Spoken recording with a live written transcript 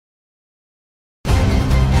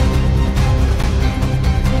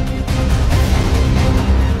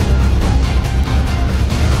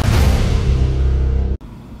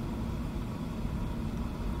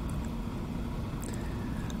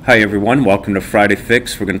Hi everyone, welcome to Friday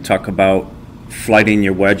Fix. We're going to talk about flighting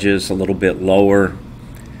your wedges a little bit lower.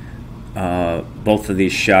 Both of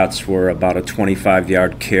these shots were about a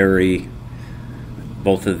 25-yard carry.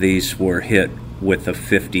 Both of these were hit with a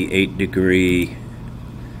 58 degree.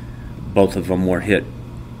 Both of them were hit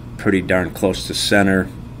pretty darn close to center.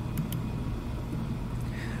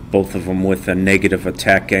 Both of them with a negative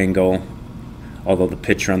attack angle, although the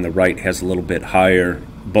picture on the right has a little bit higher.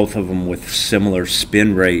 Both of them with similar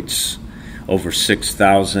spin rates, over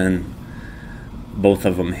 6,000. Both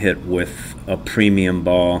of them hit with a premium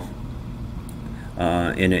ball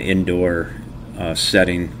in an indoor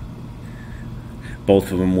setting.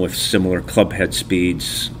 Both of them with similar club head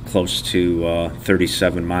speeds, close to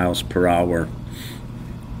 37 miles per hour.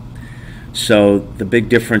 So the big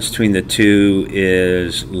difference between the two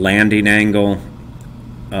is landing angle.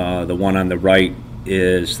 The one on the right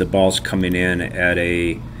is the ball's coming in at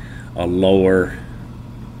a lower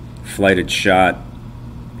flighted shot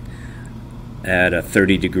at a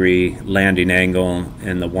 30-degree landing angle,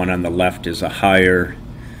 and the one on the left is a higher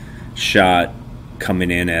shot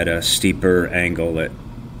coming in at a steeper angle at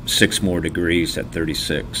 6 more degrees at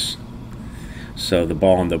 36. So the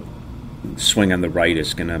ball on the swing on the right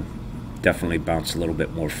is going to definitely bounce a little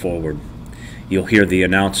bit more forward. You'll hear the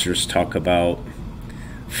announcers talk about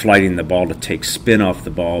flighting the ball to take spin off the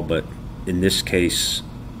ball, but in this case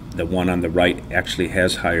the one on the right actually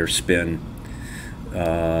has higher spin.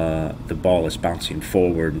 The ball is bouncing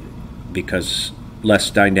forward because less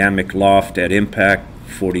dynamic loft at impact,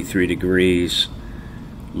 43 degrees,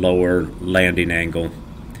 lower landing angle.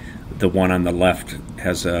 The one on the left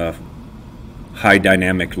has a high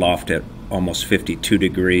dynamic loft at almost 52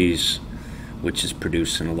 degrees, which is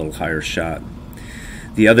producing a little higher shot.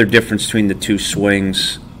 The other difference between the two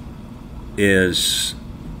swings is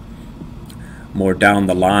more down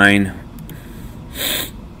the line.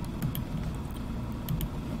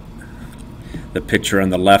 The picture on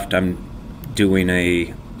the left, I'm doing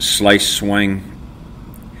a slice swing,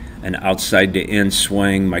 an outside to in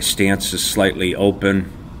swing. My stance is slightly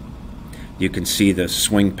open. You can see the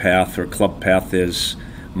swing path or club path is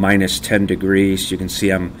minus 10 degrees. You can see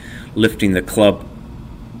I'm lifting the club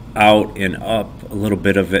out and up. A little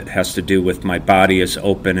bit of it has to do with my body is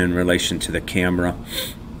open in relation to the camera,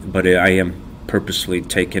 but I am purposely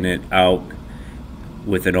taking it out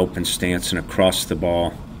with an open stance and across the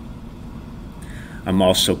ball. I'm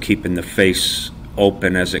also keeping the face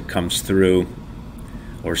open as it comes through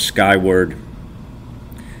or skyward.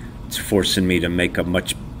 It's forcing me to make a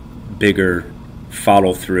much bigger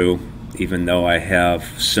follow through, even though I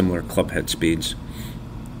have similar club head speeds.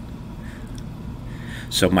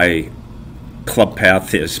 So my club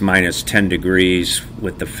path is minus 10 degrees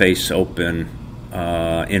with the face open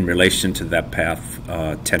in relation to that path,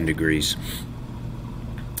 10 degrees.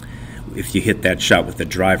 If you hit that shot with the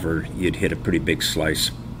driver, you'd hit a pretty big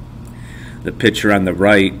slice. The picture on the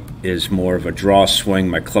right is more of a draw swing.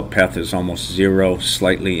 My club path is almost 0,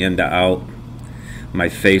 slightly in to out. My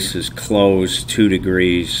face is closed 2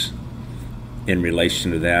 degrees in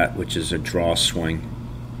relation to that, which is a draw swing.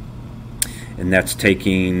 And that's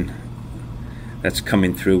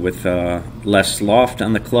coming through with less loft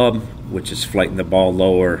on the club, which is flighting the ball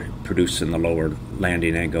lower, producing the lower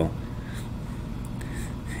landing angle.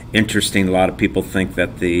 Interesting, a lot of people think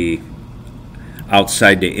that the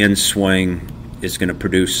outside to in swing is going to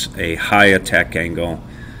produce a high attack angle,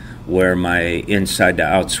 where my inside to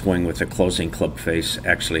out swing with a closing club face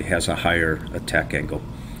actually has a higher attack angle.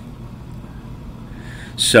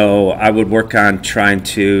 So I would work on trying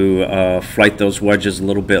to flight those wedges a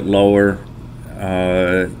little bit lower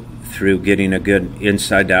through getting a good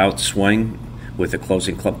inside to out swing with a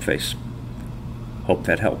closing club face. Hope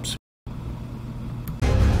that helps.